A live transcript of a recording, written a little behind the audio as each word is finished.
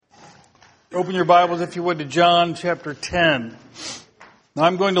Open your Bibles, if you would, to John chapter 10. Now,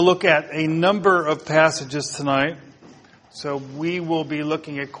 I'm going to look at a number of passages tonight. So we will be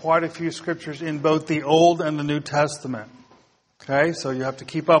looking at quite a few scriptures in both the Old and the New Testament. Okay, so you have to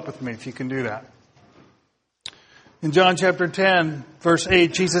keep up with me if you can do that. In John chapter 10, verse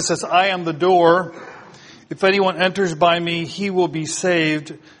 8, Jesus says, "I am the door. If anyone enters by me, he will be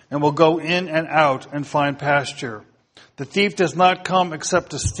saved and will go in and out and find pasture. The thief does not come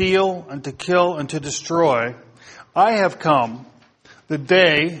except to steal and to kill and to destroy. I have come that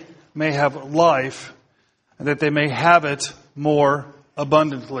they may have life and that they may have it more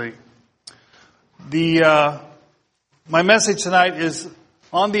abundantly." My message tonight is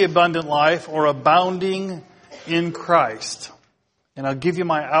on the abundant life, or abounding in Christ. And I'll give you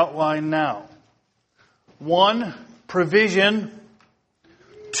my outline now. 1, provision.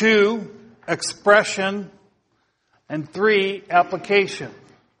 2, expression. And 3, application.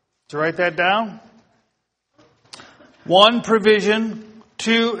 Did you write that down? 1, provision.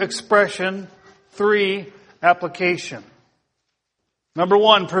 2, expression. 3, application. Number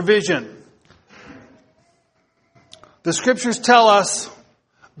 1, provision. The scriptures tell us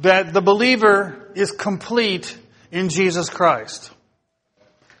that the believer is complete in Jesus Christ.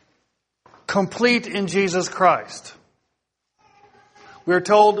 Complete in Jesus Christ. We are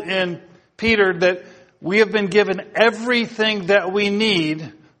told in Peter that we have been given everything that we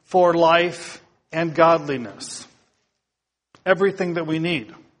need for life and godliness. Everything that we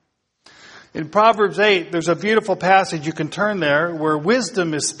need. In Proverbs 8, there's a beautiful passage, you can turn there, where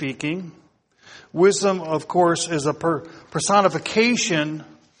wisdom is speaking. Wisdom, of course, is a personification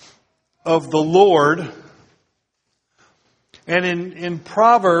of the Lord. And in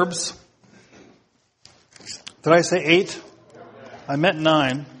Proverbs, did I say 8? I meant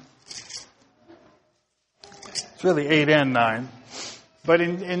 9. It's really 8 and 9. But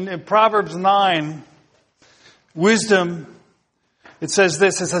in Proverbs 9, wisdom, it says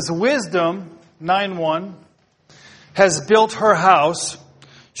this. It says, "Wisdom," 9:1, "has built her house.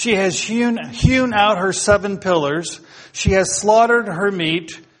 She has hewn out her 7 pillars. She has slaughtered her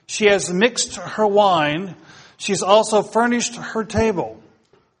meat. She has mixed her wine. She's also furnished her table.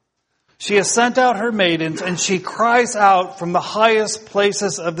 She has sent out her maidens, and she cries out from the highest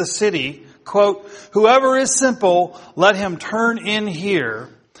places of the city, quote, 'Whoever is simple, let him turn in here.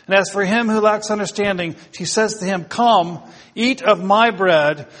 And as for him who lacks understanding, she says to him, Come, eat of my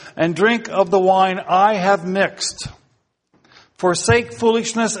bread, and drink of the wine I have mixed. Forsake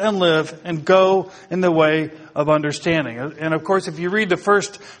foolishness and live, and go in the way of understanding.'" And of course, if you read the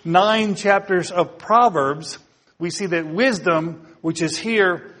first 9 chapters of Proverbs, we see that wisdom, which is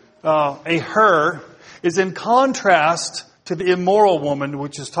here a her, is in contrast to the immoral woman,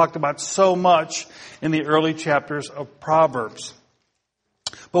 which is talked about so much in the early chapters of Proverbs.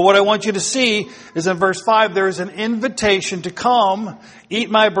 But what I want you to see is in verse 5, there is an invitation to come, eat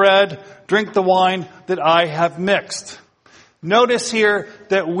my bread, drink the wine that I have mixed. Notice here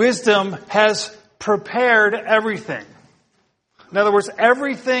that wisdom has prepared everything. In other words,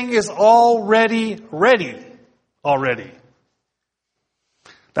 everything is already ready. Already.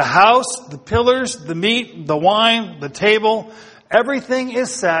 The house, the pillars, the meat, the wine, the table, everything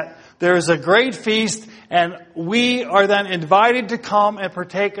is set. There is a great feast, and we are then invited to come and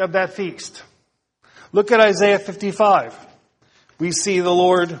partake of that feast. Look at Isaiah 55. We see the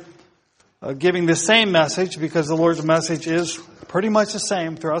Lord giving the same message, because the Lord's message is pretty much the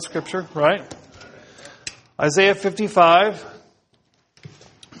same throughout Scripture, right? Isaiah 55.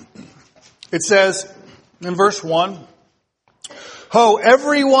 It says in verse 1, "Ho,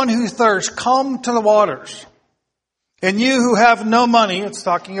 everyone who thirsts, come to the waters. And you who have no money," it's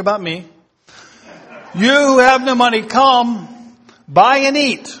talking about me, "you who have no money, come, buy and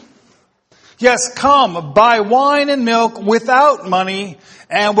eat. Yes, come, buy wine and milk without money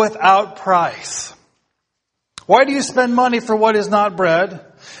and without price. Why do you spend money for what is not bread,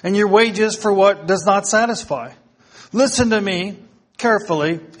 and your wages for what does not satisfy? Listen to me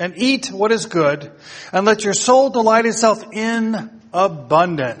carefully and eat what is good, and let your soul delight itself in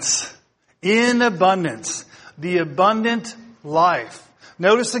abundance." In abundance. The abundant life.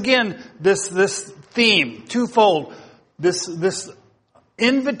 Notice again this theme, twofold. This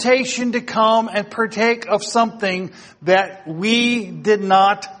invitation to come and partake of something that we did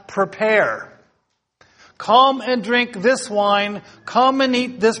not prepare. Come and drink this wine. Come and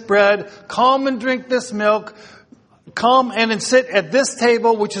eat this bread. Come and drink this milk. Come and sit at this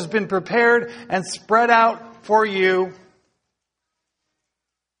table which has been prepared and spread out for you.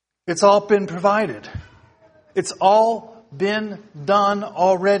 It's all been provided. It's all been done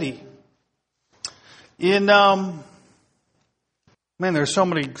already. In Man, there's so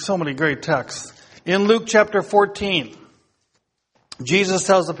many great texts. In Luke chapter 14, Jesus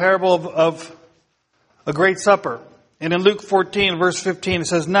tells the parable of a great supper. And in Luke 14, verse 15, it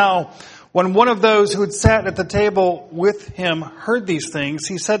says, "Now, when one of those who had sat at the table with him heard these things,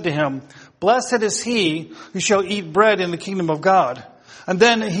 he said to him, 'Blessed is he who shall eat bread in the kingdom of God.' And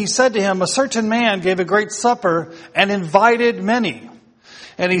then he said to him, 'A certain man gave a great supper and invited many.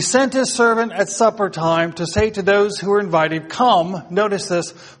 And he sent his servant at supper time to say to those who were invited, Come,' notice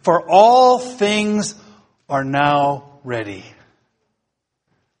this, 'for all things are now ready.'"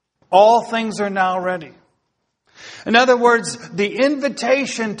 All things are now ready. In other words, the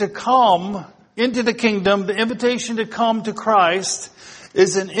invitation to come into the kingdom, the invitation to come to Christ,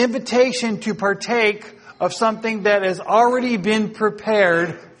 is an invitation to partake of something that has already been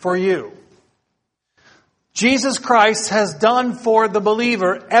prepared for you. Jesus Christ has done for the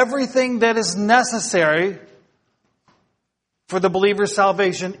believer everything that is necessary for the believer's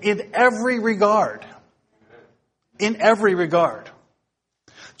salvation in every regard. In every regard.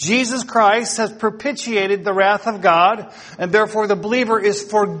 Jesus Christ has propitiated the wrath of God, and therefore the believer is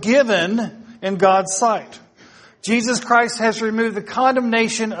forgiven in God's sight. Jesus Christ has removed the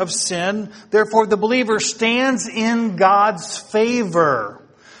condemnation of sin, therefore the believer stands in God's favor.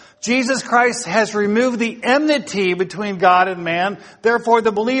 Jesus Christ has removed the enmity between God and man, therefore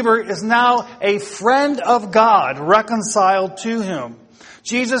the believer is now a friend of God, reconciled to Him.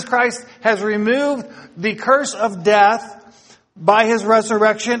 Jesus Christ has removed the curse of death by His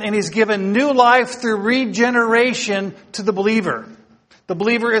resurrection, and He's given new life through regeneration to the believer. The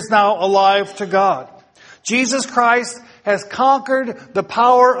believer is now alive to God. Jesus Christ has conquered the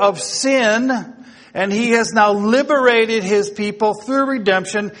power of sin, and He has now liberated His people through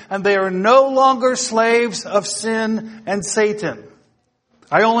redemption, and they are no longer slaves of sin and Satan.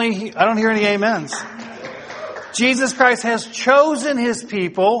 I don't hear any amens. Jesus Christ has chosen His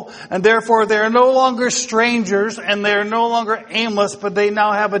people, and therefore they are no longer strangers and they are no longer aimless, but they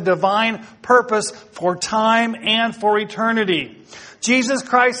now have a divine purpose for time and for eternity. Jesus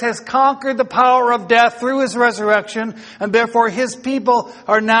Christ has conquered the power of death through His resurrection, and therefore His people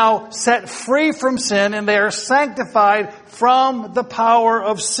are now set free from sin and they are sanctified from the power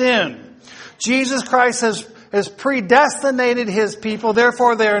of sin. Jesus Christ has predestinated His people,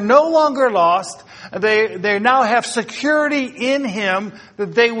 therefore they are no longer lost. They now have security in Him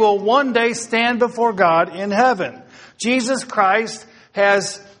that they will one day stand before God in heaven. Jesus Christ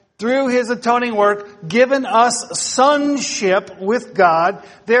has, through His atoning work, given us sonship with God.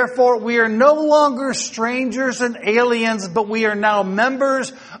 Therefore, we are no longer strangers and aliens, but we are now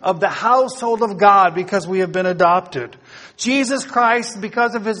members of the household of God because we have been adopted. Jesus Christ,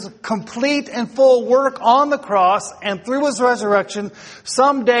 because of His complete and full work on the cross and through His resurrection,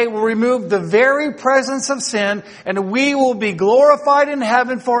 someday will remove the very presence of sin, and we will be glorified in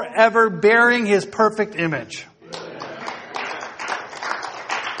heaven forever, bearing His perfect image.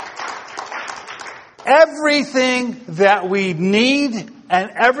 Everything that we need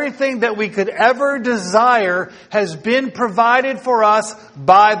and everything that we could ever desire has been provided for us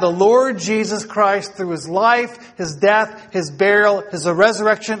by the Lord Jesus Christ through His life, His death, His burial, His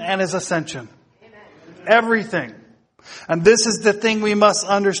resurrection, and His ascension. Amen. Everything. And this is the thing we must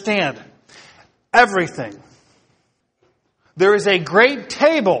understand. Everything. There is a great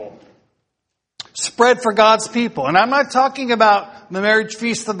table spread for God's people. And I'm not talking about the marriage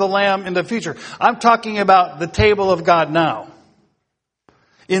feast of the Lamb in the future. I'm talking about the table of God now.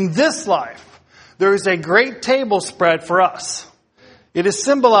 In this life, there is a great table spread for us. It is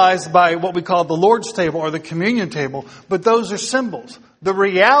symbolized by what we call the Lord's table or the communion table, but those are symbols. The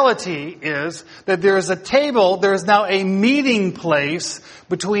reality is that there is a table, there is now a meeting place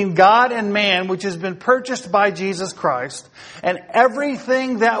between God and man, which has been purchased by Jesus Christ, and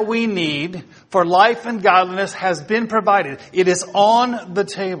everything that we need for life and godliness has been provided. It is on the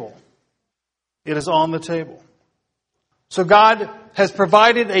table. It is on the table. So God has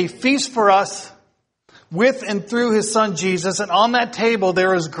provided a feast for us with and through His Son Jesus, and on that table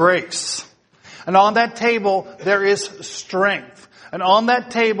there is grace. And on that table there is strength. And on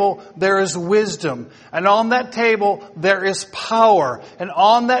that table there is wisdom. And on that table there is power. And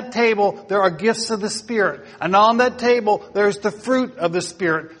on that table there are gifts of the Spirit. And on that table there is the fruit of the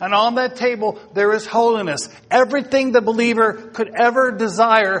Spirit. And on that table there is holiness. Everything the believer could ever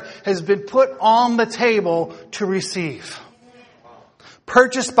desire has been put on the table to receive.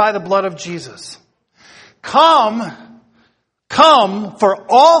 Purchased by the blood of Jesus. Come, for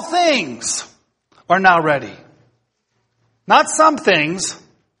all things are now ready. Not some things.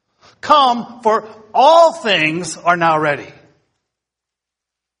 Come, for all things are now ready.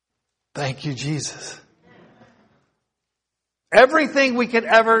 Thank you, Jesus. Everything we could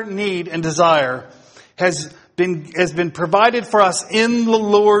ever need and desire has been provided for us in the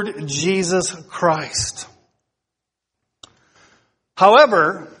Lord Jesus Christ.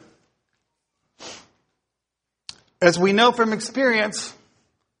 However, as we know from experience,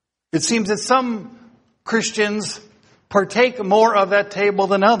 it seems that some Christians partake more of that table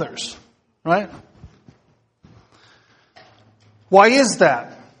than others, right? Why is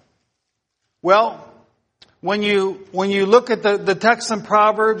that? Well, when you look at the text in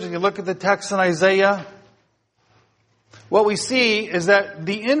Proverbs and you look at the text in Isaiah, what we see is that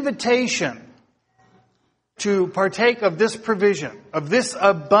the invitation to partake of this provision, of this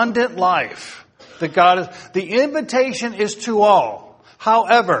abundant life that God is, the invitation is to all.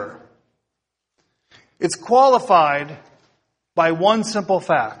 However, it's qualified by one simple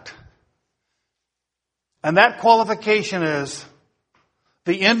fact. And that qualification is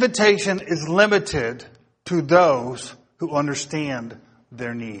the invitation is limited to those who understand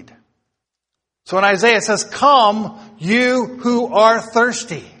their need. So in Isaiah it says, "Come, you who are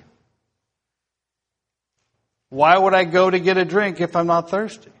thirsty." Why would I go to get a drink if I'm not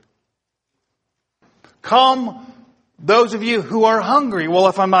thirsty? "Come, those of you who are hungry." Well,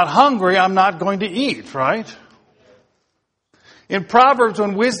 if I'm not hungry, I'm not going to eat, right? In Proverbs,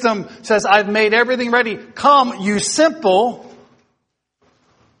 when wisdom says, "I've made everything ready," "Come, you simple,"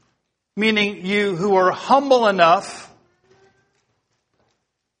 meaning you who are humble enough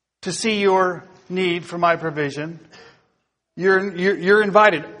to see your need for my provision, you're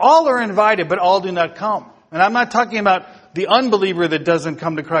invited. All are invited, but all do not come. And I'm not talking about the unbeliever that doesn't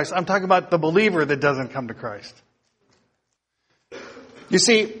come to Christ. I'm talking about the believer that doesn't come to Christ. You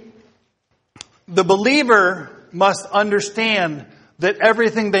see, the believer must understand that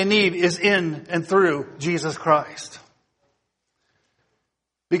everything they need is in and through Jesus Christ.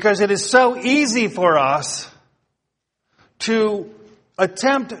 Because it is so easy for us to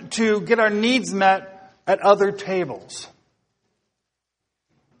attempt to get our needs met at other tables.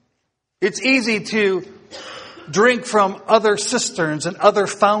 It's easy to drink from other cisterns and other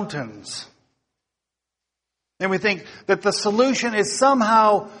fountains. And we think that the solution is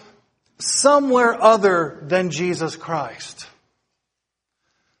somehow somewhere other than Jesus Christ.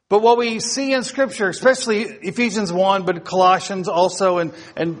 But what we see in Scripture, especially Ephesians 1, but Colossians also,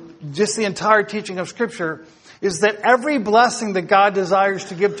 and just the entire teaching of Scripture, is that every blessing that God desires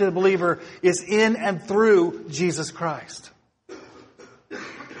to give to the believer is in and through Jesus Christ.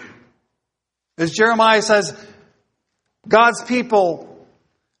 As Jeremiah says, God's people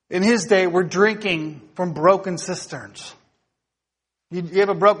in his day were drinking from broken cisterns. You have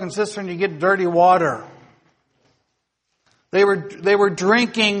a broken cistern, you get dirty water. They were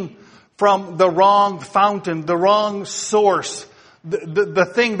drinking from the wrong fountain, the wrong source, the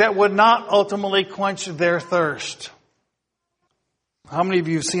thing that would not ultimately quench their thirst. How many of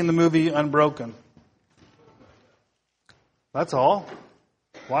you have seen the movie Unbroken? That's all?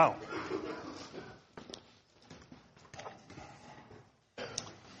 Wow.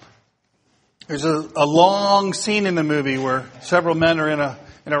 There's a long scene in the movie where several men are in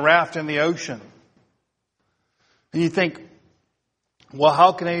a raft in the ocean. And you think, well,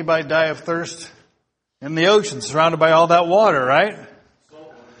 how can anybody die of thirst in the ocean, surrounded by all that water, right?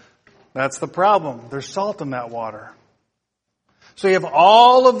 That's the problem. There's salt in that water. So you have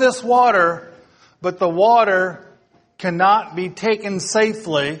all of this water, but the water cannot be taken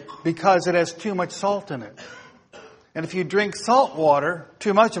safely because it has too much salt in it. And if you drink salt water,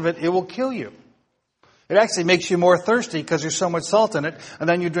 too much of it, it will kill you. It actually makes you more thirsty because there's so much salt in it, and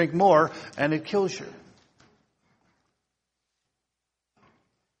then you drink more and it kills you.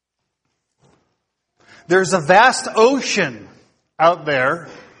 There's a vast ocean out there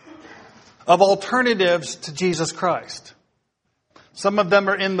of alternatives to Jesus Christ. Some of them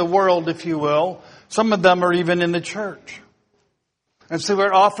are in the world, if you will. Some of them are even in the church. And so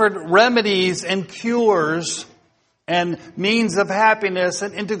we're offered remedies and cures and means of happiness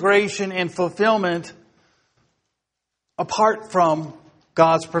and integration and fulfillment apart from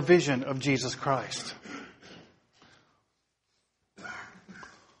God's provision of Jesus Christ.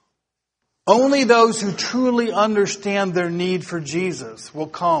 Only those who truly understand their need for Jesus will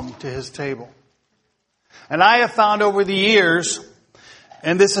come to his table. And I have found over the years,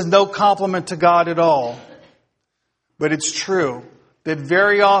 and this is no compliment to God at all, but it's true, that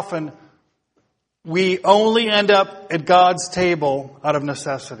very often we only end up at God's table out of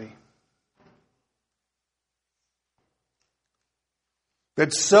necessity.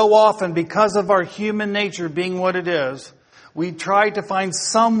 That so often, because of our human nature being what it is, we try to find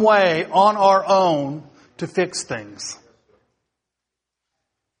some way on our own to fix things.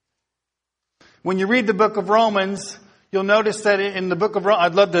 When you read the book of Romans, You'll notice that in the book of Romans,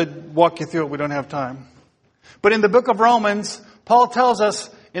 I'd love to walk you through it. We don't have time. But in the book of Romans, Paul tells us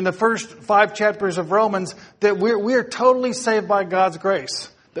in the first 5 chapters of Romans that we're totally saved by God's grace.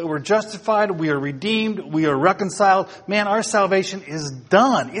 That we're justified, we are redeemed, we are reconciled. Man, our salvation is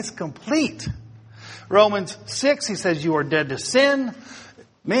done. It's complete. Romans 6, he says you are dead to sin.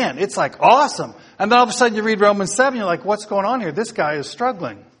 Man, it's like awesome. And then all of a sudden you read Romans 7, you're like, what's going on here? This guy is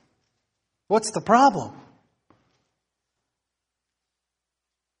struggling. What's the problem?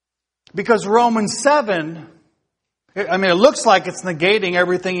 Because Romans 7, it looks like it's negating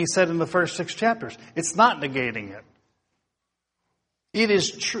everything he said in the first 6 chapters. It's not negating it. It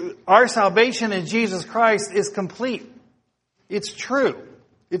is true. Our salvation in Jesus Christ is complete. It's true.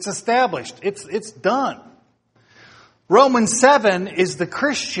 It's established. It's done. Romans 7 is the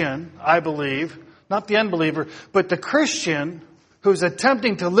Christian, I believe, not the unbeliever, but the Christian who's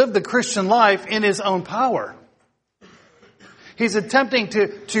attempting to live the Christian life in his own power. He's attempting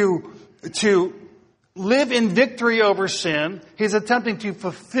to live in victory over sin. He's attempting to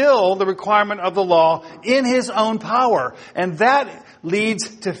fulfill the requirement of the law in his own power. And that leads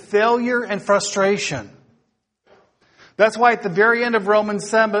to failure and frustration. That's why at the very end of Romans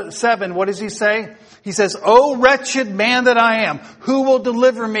 7, what does he say? He says, "O wretched man that I am, who will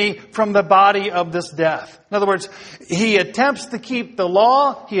deliver me from the body of this death?" In other words, he attempts to keep the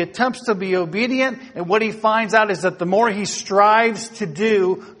law, he attempts to be obedient, and what he finds out is that the more he strives to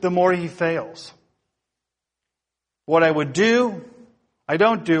do, the more he fails. What I would do, I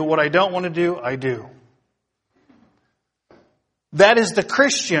don't do. What I don't want to do, I do. That is the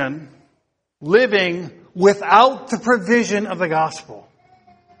Christian living without the provision of the gospel.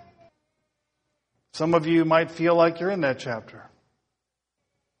 Some of you might feel like you're in that chapter.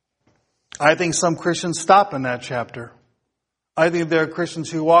 I think some Christians stop in that chapter. I think there are Christians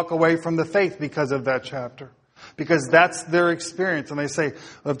who walk away from the faith because of that chapter. Because that's their experience. And they say,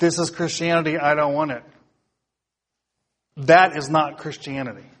 if this is Christianity, I don't want it. That is not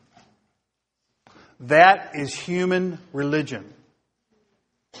Christianity. That is human religion.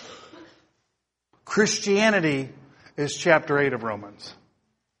 Christianity is chapter 8 of Romans.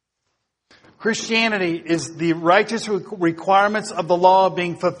 Christianity is the righteous requirements of the law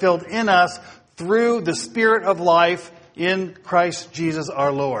being fulfilled in us through the Spirit of life in Christ Jesus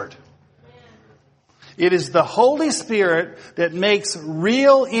our Lord. It is the Holy Spirit that makes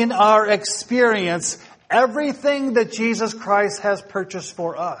real in our experience everything that Jesus Christ has purchased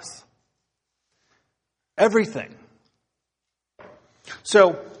for us. Everything.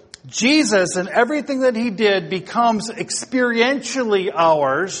 So, Jesus and everything that He did becomes experientially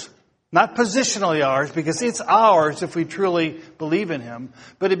ours, not positionally ours, because it's ours if we truly believe in Him,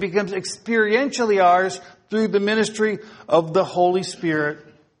 but it becomes experientially ours through the ministry of the Holy Spirit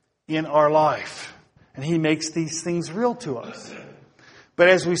in our life. And He makes these things real to us. But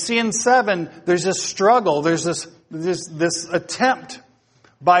as we see in 7, there's this struggle, there's this attempt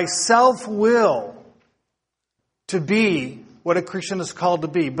by self-will to be what a Christian is called to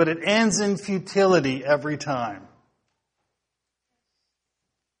be, but it ends in futility every time.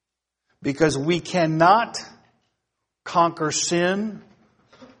 Because we cannot conquer sin.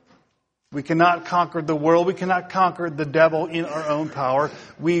 We cannot conquer the world. We cannot conquer the devil in our own power.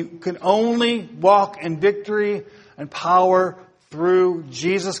 We can only walk in victory and power through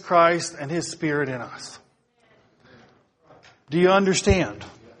Jesus Christ and His Spirit in us. Do you understand?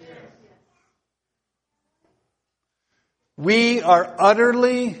 We are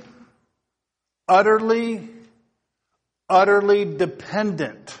utterly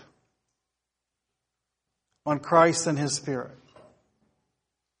dependent on Christ and His Spirit.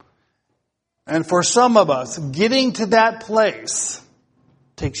 And for some of us, getting to that place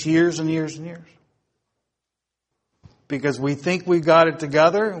takes years and years and years. Because we think we've got it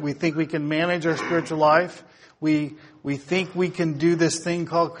together. We think we can manage our spiritual life. We think we can do this thing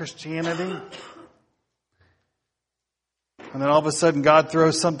called Christianity. And then all of a sudden God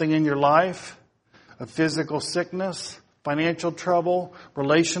throws something in your life. A physical sickness, financial trouble,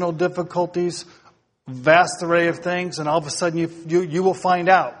 relational difficulties, vast array of things. And all of a sudden you will find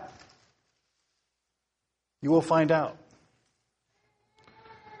out. You will find out.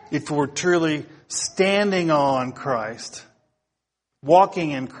 If we're truly standing on Christ,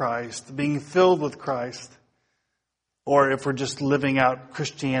 walking in Christ, being filled with Christ, or if we're just living out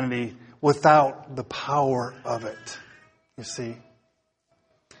Christianity without the power of it. You see?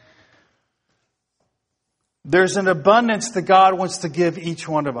 There's an abundance that God wants to give each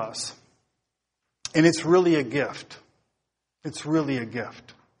one of us. And it's really a gift. It's really a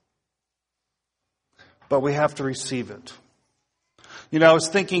gift. But we have to receive it. I was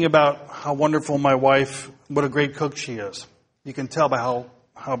thinking about how wonderful my wife, what a great cook she is. You can tell by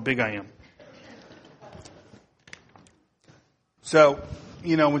how big I am. So,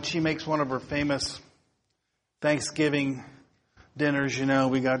 when she makes one of her famous Thanksgiving dinners,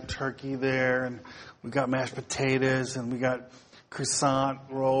 we got turkey there, and we got mashed potatoes, and we got croissant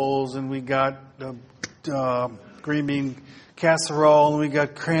rolls, and we got green bean casserole, and we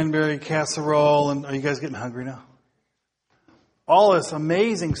got cranberry casserole. And are you guys getting hungry now? All this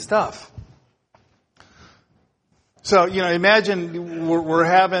amazing stuff. So, imagine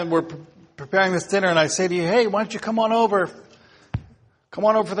we're preparing this dinner, and I say to you, hey, why don't you come on over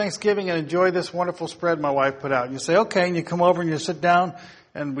for Thanksgiving and enjoy this wonderful spread my wife put out. And you say, okay, and you come over and you sit down,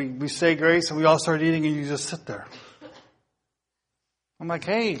 and we say grace, and we all start eating, and you just sit there. I'm like,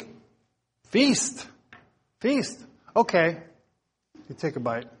 hey, feast. Okay. You take a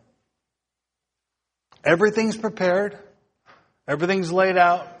bite. Everything's prepared. Everything's laid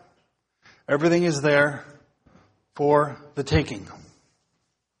out. Everything is there for the taking.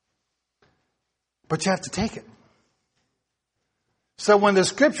 But you have to take it. So when the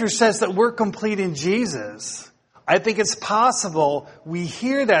scripture says that we're complete in Jesus, I think it's possible we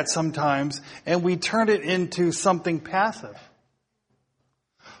hear that sometimes and we turn it into something passive.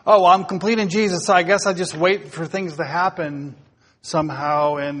 Oh, I'm complete in Jesus, so I guess I just wait for things to happen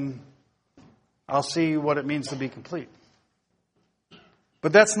somehow and I'll see what it means to be complete.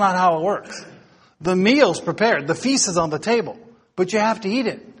 But that's not how it works. The meal's prepared. The feast is on the table. But you have to eat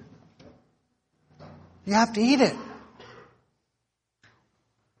it. You have to eat it.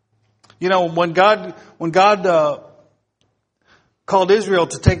 When God called Israel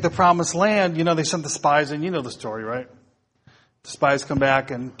to take the promised land, they sent the spies, and you know the story, right? The spies come back,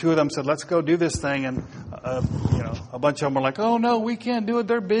 and two of them said, let's go do this thing. And, a bunch of them were like, oh no, we can't do it.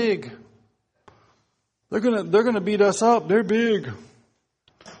 They're big. They're gonna beat us up. They're big.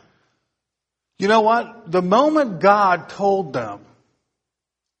 You know what? The moment God told them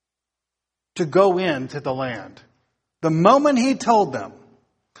to go into the land, the moment He told them,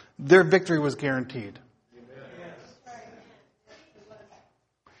 their victory was guaranteed.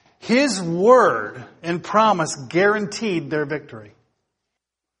 His word and promise guaranteed their victory.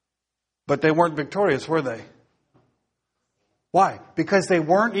 But they weren't victorious, were they? Why? Because they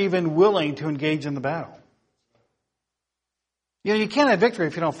weren't even willing to engage in the battle. You can't have victory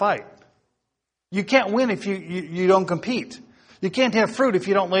if you don't fight. You can't win if you don't compete. You can't have fruit if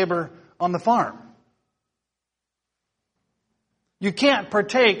you don't labor on the farm. You can't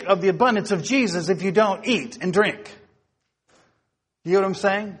partake of the abundance of Jesus if you don't eat and drink. You know what I'm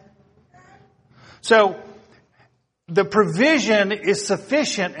saying? So, the provision is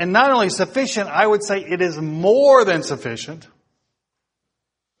sufficient, and not only sufficient, I would say it is more than sufficient,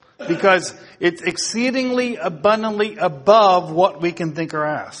 because it's exceedingly abundantly above what we can think or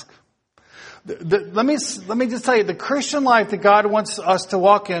ask. Let me just tell you, the Christian life that God wants us to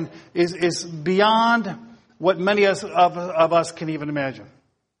walk in is beyond what many of us can even imagine.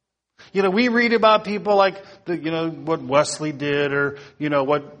 We read about people like what Wesley did, or we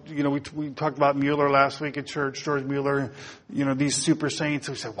talked about Mueller last week at church, George Mueller. These super saints.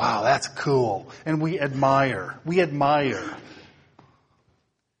 We say, "Wow, that's cool," and we admire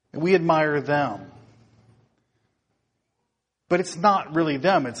them. But it's not really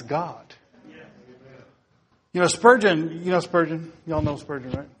them; it's God. Spurgeon. Spurgeon. Y'all know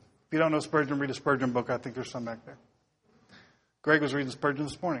Spurgeon, right? If you don't know Spurgeon, read a Spurgeon book. I think there's some back there. Greg was reading Spurgeon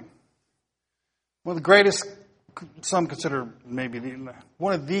this morning. One of the greatest, some consider maybe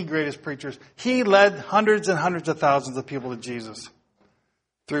one of the greatest preachers. He led hundreds and hundreds of thousands of people to Jesus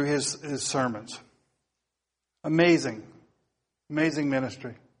through his sermons. Amazing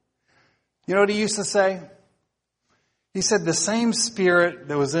ministry. You know what he used to say? He said, the same spirit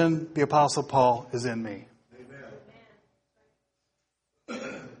that was in the Apostle Paul is in me.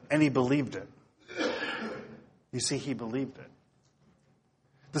 Amen. And he believed it. You see, he believed it.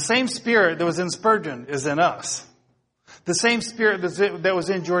 The same spirit that was in Spurgeon is in us. The same spirit that was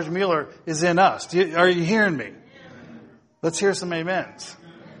in George Mueller is in us. Are you hearing me? Let's hear some amens.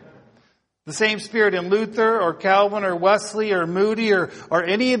 The same spirit in Luther or Calvin or Wesley or Moody or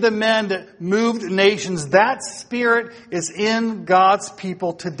any of the men that moved nations, that spirit is in God's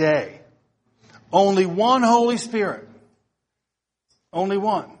people today. Only one Holy Spirit. Only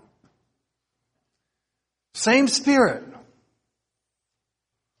one. Same spirit.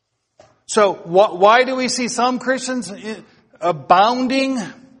 So why do we see some Christians abounding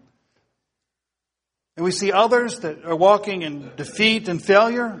and we see others that are walking in defeat and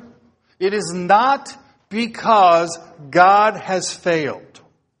failure? It is not because God has failed.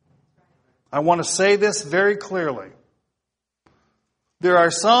 I want to say this very clearly. there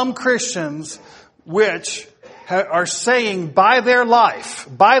are some Christians which are saying by their life,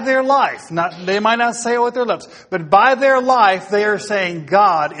 they might not say it with their lips, but by their life they are saying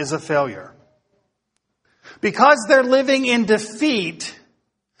God is a failure. Because they're living in defeat,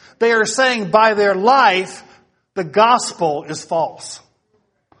 they are saying by their life the gospel is false.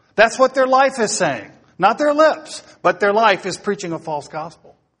 That's what their life is saying. Not their lips, but their life is preaching a false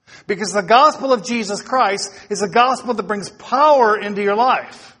gospel. Because the gospel of Jesus Christ is a gospel that brings power into your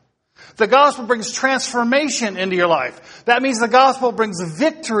life. The gospel brings transformation into your life. That means the gospel brings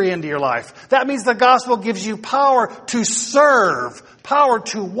victory into your life. That means the gospel gives you power to serve, power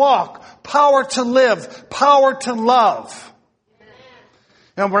to walk, power to live, power to love.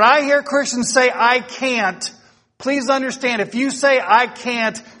 And when I hear Christians say, I can't, please understand, if you say I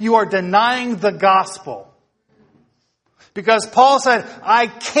can't, you are denying the gospel. Because Paul said, I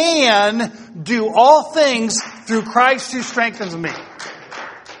can do all things through Christ who strengthens me.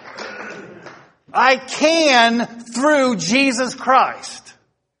 I can through Jesus Christ.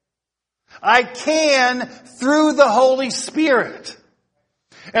 I can through the Holy Spirit.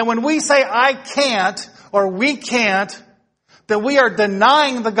 And when we say I can't or we can't, then we are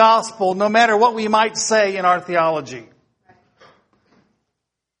denying the gospel no matter what we might say in our theology.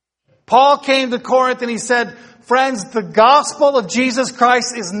 Paul came to Corinth and he said, friends, the gospel of Jesus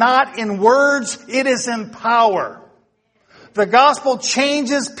Christ is not in words, it is in power. The gospel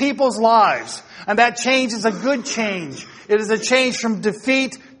changes people's lives. And that change is a good change. It is a change from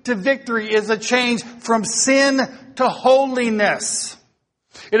defeat to victory. It is a change from sin to holiness.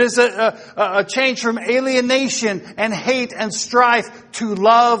 It is a change from alienation and hate and strife to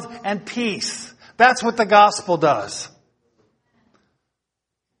love and peace. That's what the gospel does.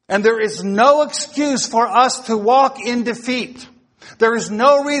 And there is no excuse for us to walk in defeat. There is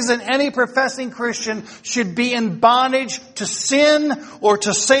no reason any professing Christian should be in bondage to sin or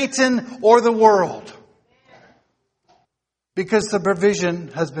to Satan or the world. Because the provision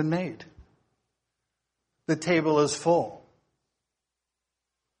has been made. The table is full.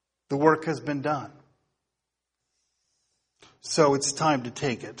 The work has been done. So it's time to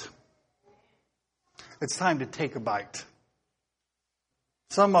take it. It's time to take a bite.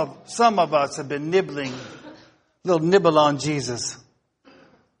 Some of us have been nibbling, little nibble on Jesus.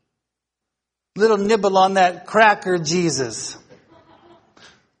 Little nibble on that cracker Jesus.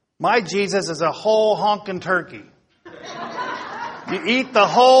 My Jesus is a whole honkin' turkey. You eat the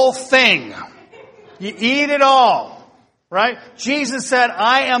whole thing. You eat it all. Right? Jesus said,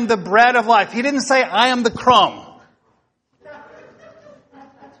 I am the bread of life. He didn't say, I am the crumb.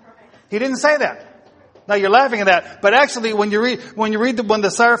 He didn't say that. Now you're laughing at that, but actually when when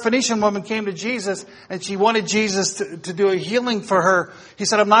the Syrophoenician woman came to Jesus and she wanted Jesus to do a healing for her, he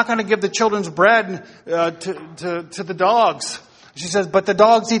said, I'm not going to give the children's bread to the dogs. She says, but the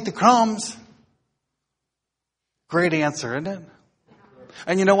dogs eat the crumbs. Great answer, isn't it?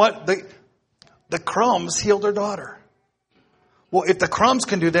 And you know what? The crumbs healed her daughter. Well, if the crumbs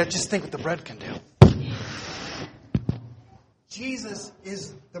can do that, just think what the bread can do. Jesus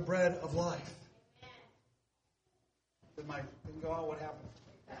is the bread of life. Did my thing go out? What happened?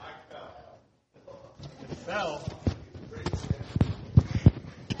 It fell.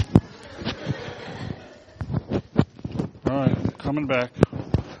 All right, I'm coming back.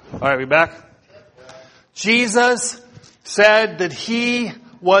 All right, we back? Jesus said that He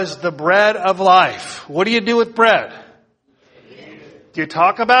was the bread of life. What do you do with bread? Do you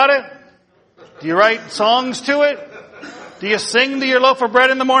talk about it? Do you write songs to it? Do you sing to your loaf of bread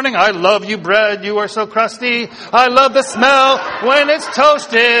in the morning? I love you, bread. You are so crusty. I love the smell when it's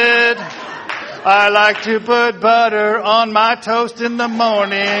toasted. I like to put butter on my toast in the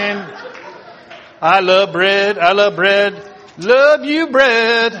morning. I love bread. I love bread. Love you,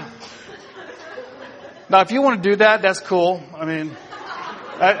 bread. Now, if you want to do that, that's cool. I mean,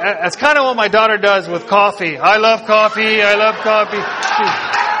 that's kind of what my daughter does with coffee. I love coffee. I love coffee.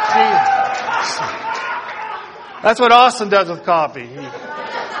 That's what Austin does with coffee.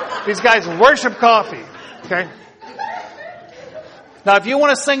 These guys worship coffee. Okay? Now, if you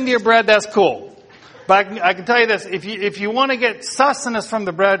want to sing to your bread, that's cool. But I can tell you this: if you want to get sustenance from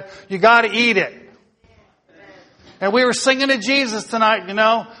the bread, you got to eat it. And we were singing to Jesus tonight. You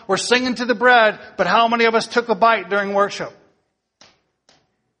know, we're singing to the bread. But how many of us took a bite during worship?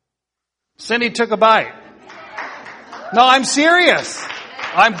 Cindy took a bite. No, I'm serious.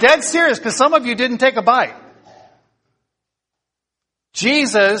 I'm dead serious because some of you didn't take a bite.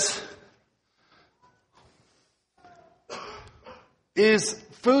 Jesus is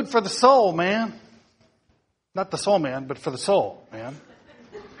food for the soul, man. Not the soul man, but for the soul, man.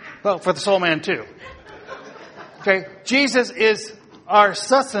 Well, for the soul man too. Okay, Jesus is our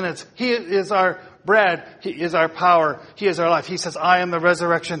sustenance. He is our bread. He is our power. He is our life. He says, I am the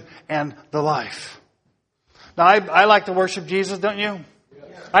resurrection and the life. Now, I like to worship Jesus, don't you?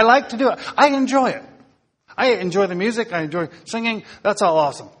 I like to do it. I enjoy it. I enjoy the music. I enjoy singing. That's all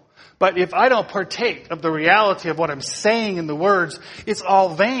awesome. But if I don't partake of the reality of what I'm saying in the words, it's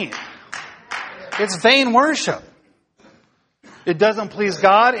all vain. It's vain worship. It doesn't please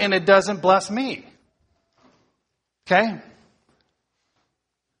God and it doesn't bless me. Okay?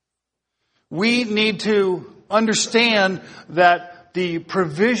 We need to understand that the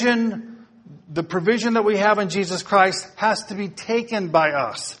provision that we have in Jesus Christ has to be taken by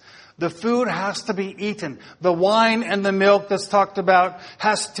us. The food has to be eaten. The wine and the milk that's talked about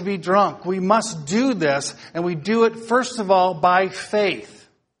has to be drunk. We must do this, and we do it first of all by faith.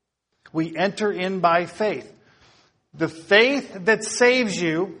 We enter in by faith. The faith that saves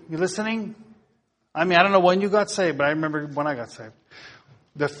you, you listening? I mean, I don't know when you got saved, but I remember when I got saved.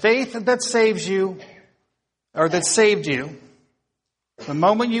 The faith that saves you, or that saved you, the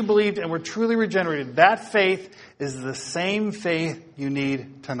moment you believed and were truly regenerated, that faith is the same faith you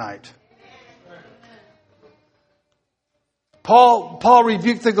need tonight. Paul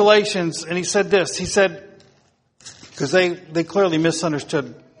rebuked the Galatians and he said this. He said, because they clearly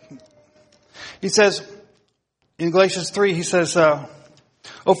misunderstood. He says, in Galatians 3, he says, O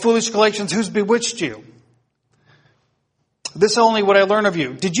foolish Galatians, who's bewitched you? This only what I learn of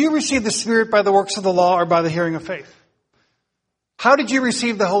you. Did you receive the Spirit by the works of the law or by the hearing of faith? How did you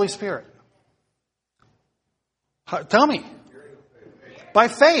receive the Holy Spirit? Tell me. By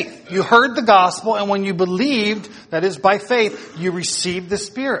faith. You heard the gospel, and when you believed, that is by faith, you received the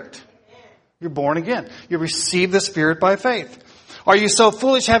Spirit. You're born again. You receive the Spirit by faith. Are you so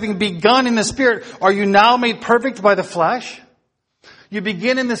foolish, having begun in the Spirit? Are you now made perfect by the flesh? You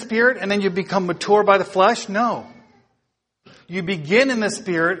begin in the Spirit, and then you become mature by the flesh? No. You begin in the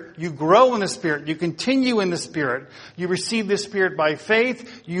Spirit, you grow in the Spirit, you continue in the Spirit, you receive the Spirit by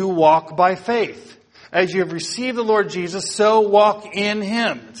faith, you walk by faith. As you have received the Lord Jesus, so walk in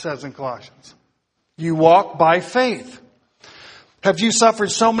Him, it says in Colossians. You walk by faith. Have you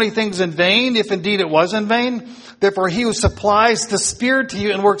suffered so many things in vain, if indeed it was in vain? Therefore He who supplies the Spirit to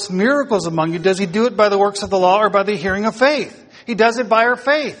you and works miracles among you, does He do it by the works of the law or by the hearing of faith? He does it by our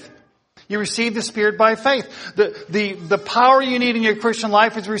faith. You receive the Spirit by faith. The power you need in your Christian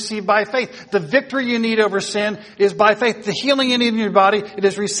life is received by faith. The victory you need over sin is by faith. The healing you need in your body, it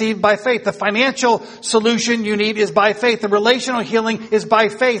is received by faith. The financial solution you need is by faith. The relational healing is by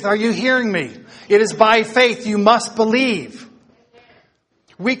faith. Are you hearing me? It is by faith. You must believe.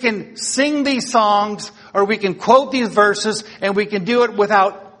 We can sing these songs or we can quote these verses and we can do it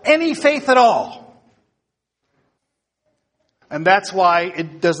without any faith at all. And that's why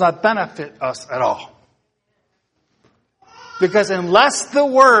it does not benefit us at all. Because unless the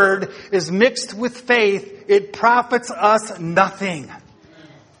Word is mixed with faith, it profits us nothing.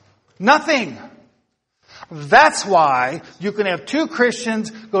 Nothing. That's why you can have two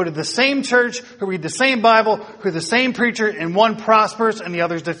Christians go to the same church, who read the same Bible, who are the same preacher, and one prospers and the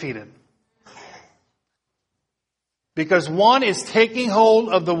other's defeated. Because one is taking hold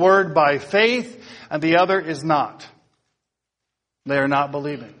of the Word by faith, and the other is not. They are not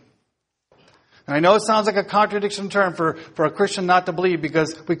believing. And I know it sounds like a contradiction term for a Christian not to believe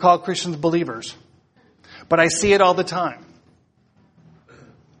because we call Christians believers. But I see it all the time.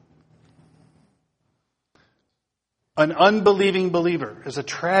 An unbelieving believer is a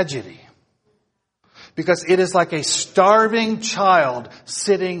tragedy. Because it is like a starving child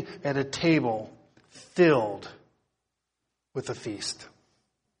sitting at a table filled with a feast.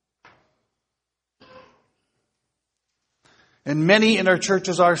 And many in our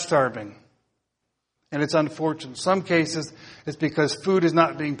churches are starving. And it's unfortunate. In some cases, it's because food is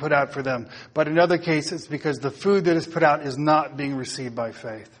not being put out for them. But in other cases, it's because the food that is put out is not being received by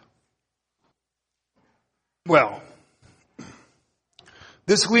faith. Well,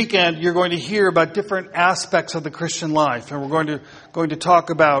 this weekend you're going to hear about different aspects of the Christian life. And we're going to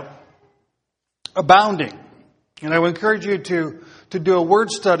talk about abounding. And I would encourage you to do a word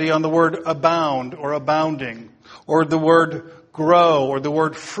study on the word abound or abounding, or the word grow, or the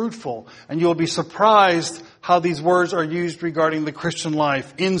word fruitful. And you'll be surprised how these words are used regarding the Christian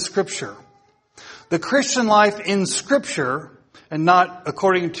life in Scripture. The Christian life in Scripture, and not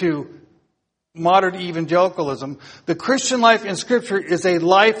according to modern evangelicalism, the Christian life in Scripture is a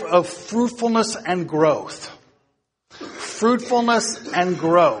life of fruitfulness and growth. Fruitfulness and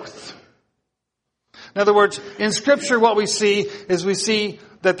growth. In other words, in Scripture what we see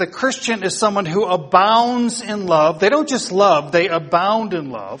that the Christian is someone who abounds in love. They don't just love, they abound in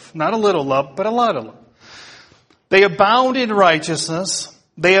love. Not a little love, but a lot of love. They abound in righteousness.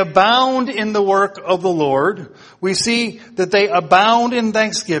 They abound in the work of the Lord. We see that they abound in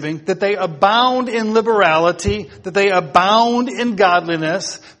thanksgiving, that they abound in liberality, that they abound in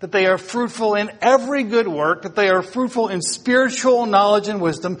godliness, that they are fruitful in every good work, that they are fruitful in spiritual knowledge and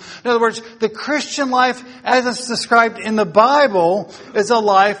wisdom. In other words, the Christian life, as it's described in the Bible, is a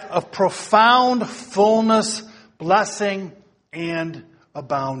life of profound fullness, blessing, and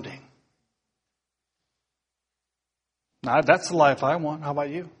abounding. Now, that's the life I want. How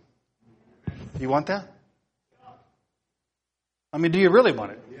about you? You want that? I mean, do you really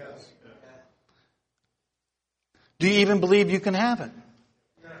want it? Yes. Do you even believe you can have it?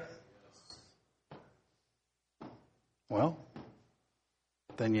 Yes. Well,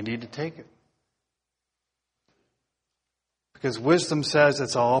 then you need to take it. Because wisdom says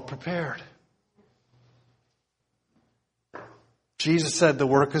it's all prepared. Jesus said the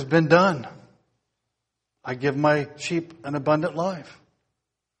work has been done. I give my sheep an abundant life.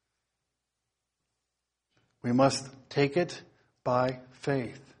 We must take it by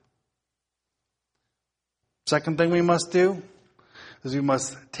faith. Second thing we must do is we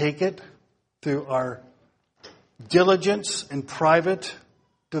must take it through our diligence in private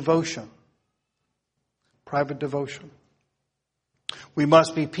devotion. Private devotion. We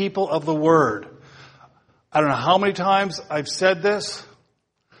must be people of the Word. I don't know how many times I've said this,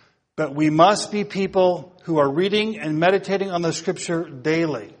 but we must be people who are reading and meditating on the Scripture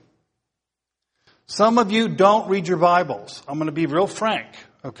daily. Some of you don't read your Bibles. I'm going to be real frank,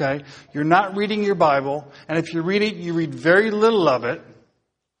 okay? You're not reading your Bible, and if you read it, you read very little of it.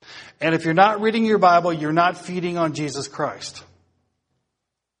 And if you're not reading your Bible, you're not feeding on Jesus Christ.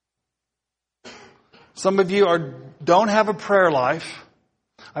 Some of you don't have a prayer life.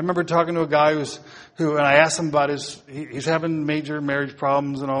 I remember talking to a guy and I asked him about he's having major marriage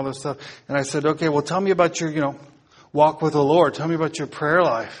problems and all this stuff. And I said, okay, well, tell me about your, walk with the Lord. Tell me about your prayer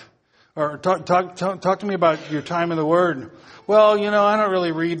life. Or talk to me about your time in the Word. Well, I don't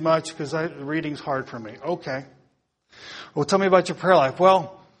really read much because reading's hard for me. Okay. Well, tell me about your prayer life.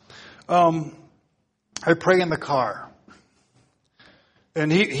 Well, I pray in the car.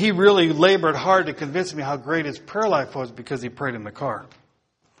 And he really labored hard to convince me how great his prayer life was because he prayed in the car.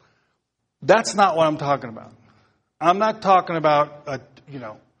 That's not what I'm talking about. I'm not talking about,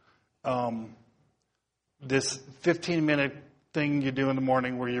 this 15-minute thing you do in the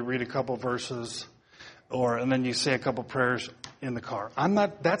morning where you read a couple verses and then you say a couple prayers in the car.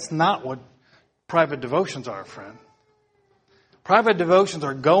 That's not what private devotions are, friend. Private devotions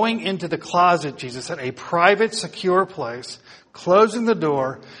are going into the closet, Jesus said, a private, secure place, closing the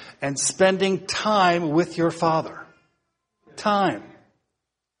door, and spending time with your Father. Time.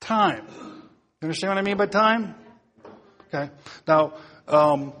 You understand what I mean by time? Okay. Now,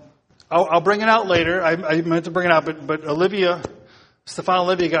 I'll bring it out later. I meant to bring it out, but Stefan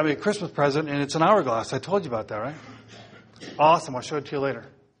Olivia got me a Christmas present, and it's an hourglass. I told you about that, right? Awesome. I'll show it to you later.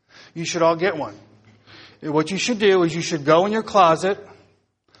 You should all get one. What you should do is you should go in your closet,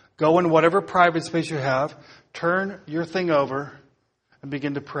 go in whatever private space you have, turn your thing over, and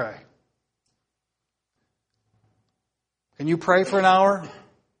begin to pray. Can you pray for an hour?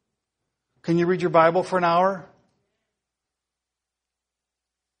 Can you read your Bible for an hour?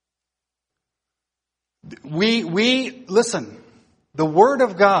 Listen, the Word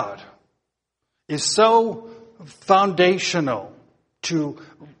of God is so foundational to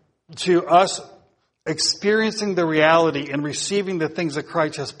us experiencing the reality and receiving the things that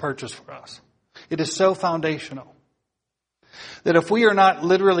Christ has purchased for us. It is so foundational that if we are not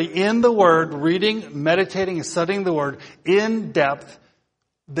literally in the Word, reading, meditating, and studying the Word in depth,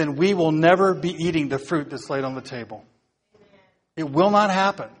 then we will never be eating the fruit that's laid on the table. It will not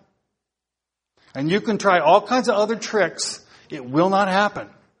happen. And you can try all kinds of other tricks. It will not happen.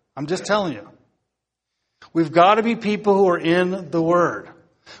 I'm just telling you. We've got to be people who are in the Word.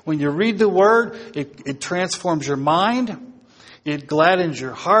 When you read the Word, it transforms your mind. It gladdens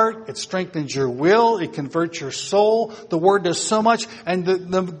your heart. It strengthens your will. It converts your soul. The Word does so much. And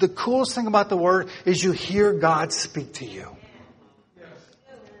the coolest thing about the Word is you hear God speak to you.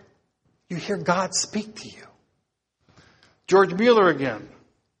 You hear God speak to you. George Mueller again.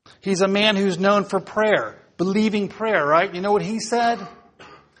 He's a man who's known for prayer, believing prayer, right? You know what he said?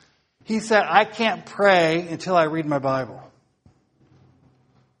 He said, I can't pray until I read my Bible.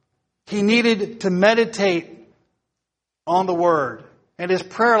 He needed to meditate on the Word. And his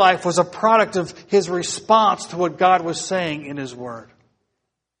prayer life was a product of his response to what God was saying in His Word.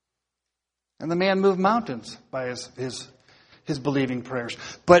 And the man moved mountains by his believing prayers.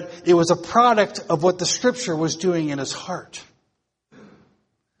 But it was a product of what the Scripture was doing in his heart.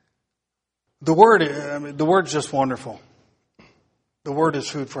 The word's just wonderful. The Word is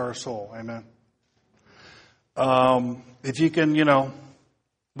food for our soul. Amen. If you can,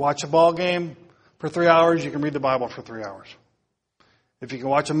 watch a ball game for 3 hours, you can read the Bible for 3 hours. If you can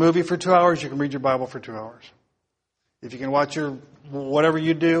watch a movie for 2 hours, you can read your Bible for 2 hours. If you can watch whatever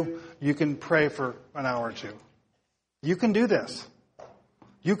you do, you can pray for an hour or two. You can do this.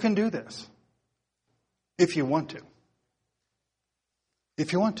 You can do this. If you want to.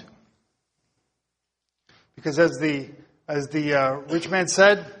 If you want to. Because as the rich man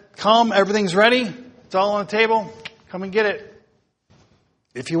said, come, everything's ready. It's all on the table. Come and get it.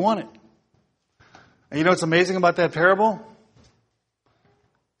 If you want it. And you know what's amazing about that parable?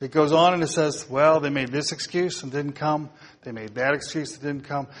 It goes on and it says, well, they made this excuse and didn't come. They made that excuse and didn't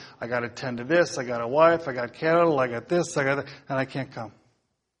come. I got to tend to this. I got a wife. I got cattle. I got this. I got that. And I can't come.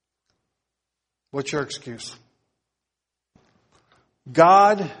 What's your excuse?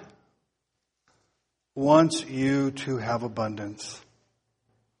 God wants you to have abundance.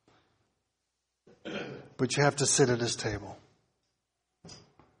 But you have to sit at His table.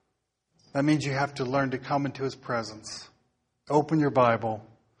 That means you have to learn to come into His presence. Open your Bible.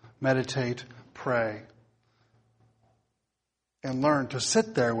 Meditate, pray, and learn to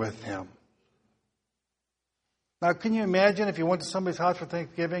sit there with Him. Now, can you imagine if you went to somebody's house for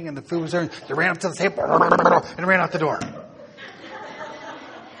Thanksgiving and the food was there and you ran up to the table and ran out the door?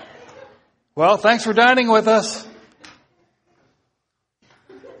 Well, thanks for dining with us.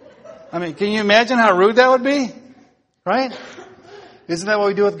 I mean, can you imagine how rude that would be? Right? Isn't that what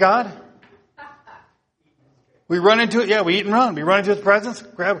we do with God? We run into it. Yeah, we eat and run. We run into His presence,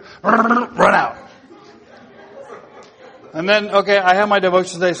 grab, run out. And then, okay, I have my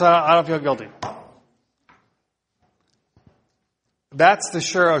devotion today, so I don't feel guilty. That's a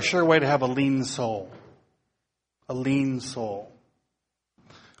sure way to have a lean soul. A lean soul.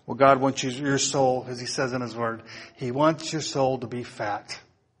 Well, God wants your soul, as He says in His Word, He wants your soul to be fat.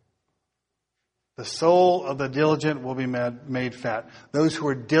 The soul of the diligent will be made fat. Those who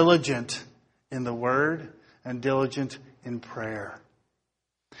are diligent in the Word and diligent in prayer.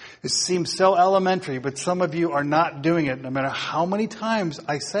 It seems so elementary, but some of you are not doing it no matter how many times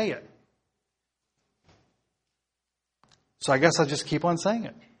I say it. So I guess I'll just keep on saying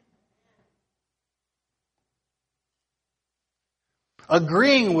it.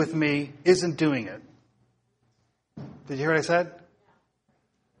 Agreeing with me isn't doing it. Did you hear what I said?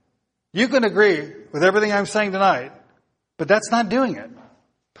 You can agree with everything I'm saying tonight, but that's not doing it.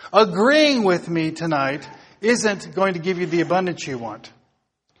 Agreeing with me tonight isn't going to give you the abundance you want.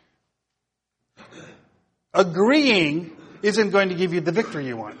 Agreeing isn't going to give you the victory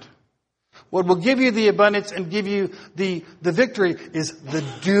you want. What will give you the abundance and give you the victory is the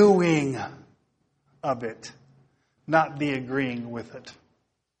doing of it, not the agreeing with it.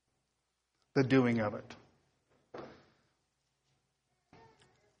 The doing of it.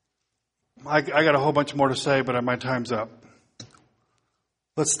 I got a whole bunch more to say, but my time's up.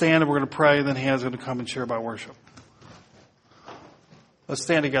 Let's stand and we're going to pray, and then Hannah's going to come and share about worship. Let's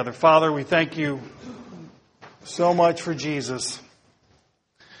stand together. Father, we thank You so much for Jesus.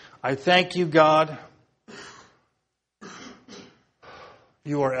 I thank You, God.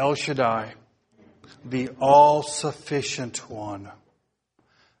 You are El Shaddai, the all-sufficient one.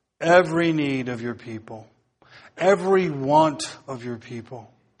 Every need of Your people, every want of Your people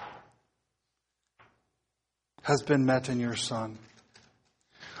has been met in Your Son.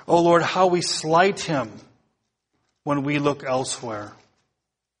 Oh Lord, how we slight Him when we look elsewhere.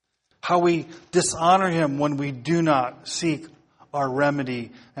 How we dishonor Him when we do not seek our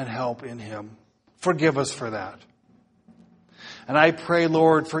remedy and help in Him. Forgive us for that. And I pray,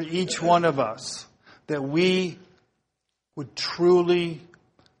 Lord, for each one of us that we would truly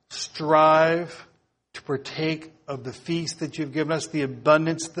strive to partake of the feast that You've given us, the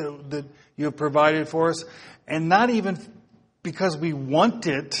abundance that You have provided for us, and not even because we want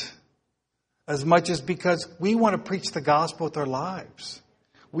it as much as because we want to preach the gospel with our lives.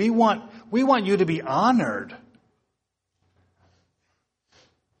 We want You to be honored.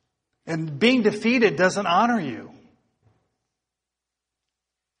 And being defeated doesn't honor You.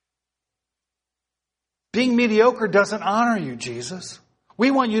 Being mediocre doesn't honor You, Jesus.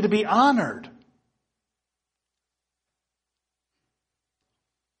 We want You to be honored.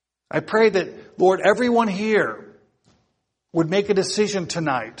 I pray that, Lord, everyone here would make a decision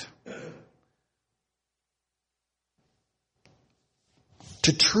tonight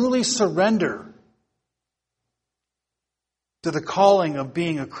to truly surrender to the calling of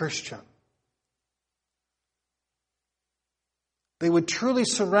being a Christian. They would truly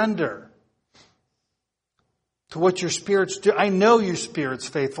surrender to what your Spirit's doing. I know your Spirit's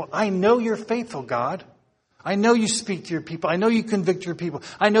faithful. I know you're faithful, God. I know you speak to your people. I know you convict your people.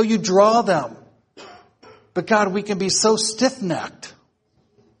 I know you draw them. But God, we can be so stiff-necked.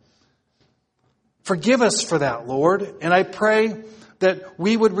 Forgive us for that, Lord. And I pray that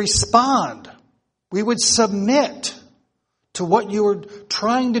we would respond. We would submit to what you are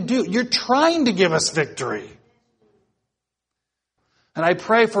trying to do. You're trying to give us victory. And I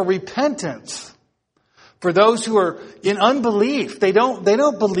pray for repentance. For those who are in unbelief, they don't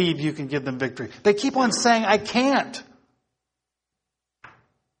believe you can give them victory. They keep on saying, I can't.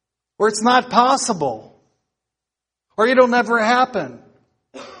 Or it's not possible. Or it'll never happen.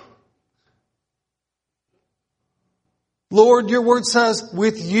 Lord, your word says,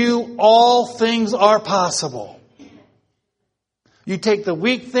 with you all things are possible. You take the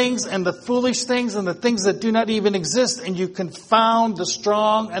weak things and the foolish things and the things that do not even exist, and you confound the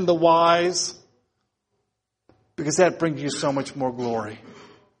strong and the wise, because that brings you so much more glory.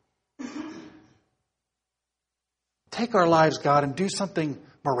 Take our lives, God, and do something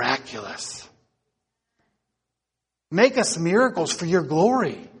miraculous. Make us miracles for your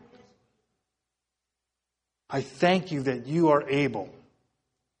glory. I thank you that you are able.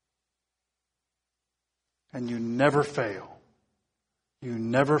 And you never fail. You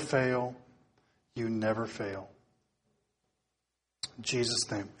never fail. You never fail. In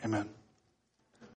Jesus' name, amen.